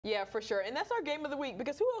Yeah, for sure. And that's our game of the week,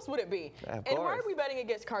 because who else would it be? Of and course. why are we betting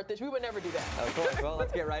against Carthage? We would never do that. Of course. Well,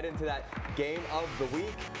 let's get right into that game of the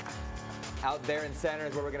week. Out there in center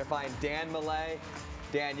is where we're going to find Dan Millay.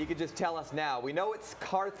 Dan, you could just tell us now. We know it's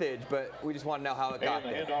Carthage, but we just want to know how it got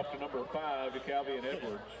there. And the handoff to number 5, Calvian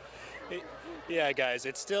Edwards. Yeah, guys,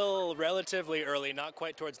 it's still relatively early, not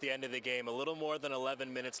quite towards the end of the game. A little more than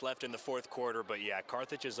 11 minutes left in the fourth quarter, but yeah,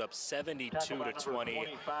 Carthage is up 72-20.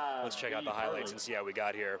 Let's check out the highlights and see how we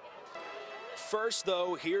got here. First,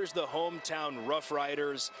 though, here's the hometown Rough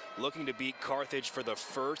Riders looking to beat Carthage for the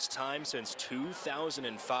first time since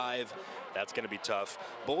 2005. That's going to be tough.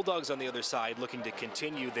 Bulldogs on the other side looking to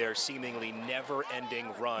continue their seemingly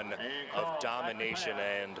never-ending run of domination.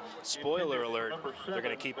 And spoiler alert, they're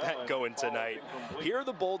going to keep that going tonight. Here are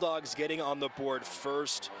the Bulldogs getting on the board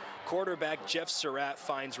first. Quarterback Jeff Surratt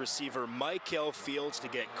finds receiver Michael Fields to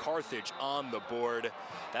get Carthage on the board.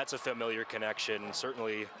 That's a familiar connection.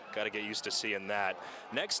 Certainly got to get used to seeing that.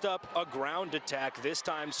 Next up, a ground attack. This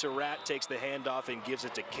time Surratt takes the handoff and gives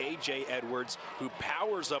it to KJ Edwards, who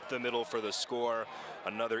powers up the middle for the score.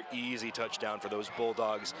 Another easy touchdown for those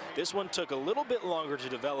Bulldogs. This one took a little bit longer to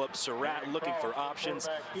develop. Surratt looking for options,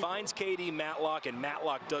 finds KD Matlock, and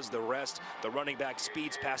Matlock does the rest. The running back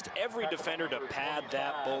speeds past every defender to pad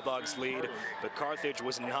that Bulldogs lead, but Carthage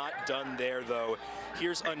was not done there, though.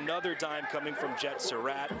 Here's another dime coming from Jet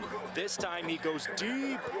Surratt. This time he goes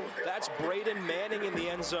deep. That's Braden Manning in the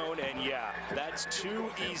end zone, and yeah, that's too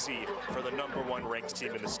easy for the #1 ranked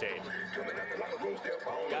team in the state.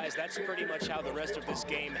 Guys, that's pretty much how the rest of this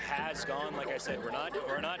game has gone. Like I said, we're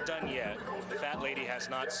not done yet. The fat lady has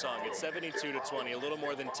not sung. It's 72-20, a little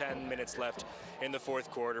more than 10 minutes left in the fourth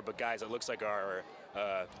quarter. But guys, it looks like our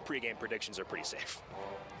pregame predictions are pretty safe.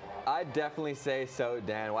 I'd definitely say so,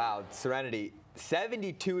 Dan. Wow, Serenity,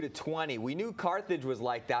 72-20. We knew Carthage was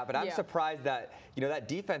like that, but I'm surprised that that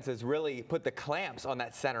defense has really put the clamps on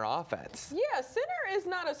that center offense. Yeah, center is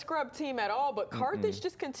not a scrub team at all, but Carthage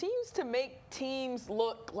just continues to make teams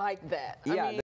look like that. Yeah. I mean,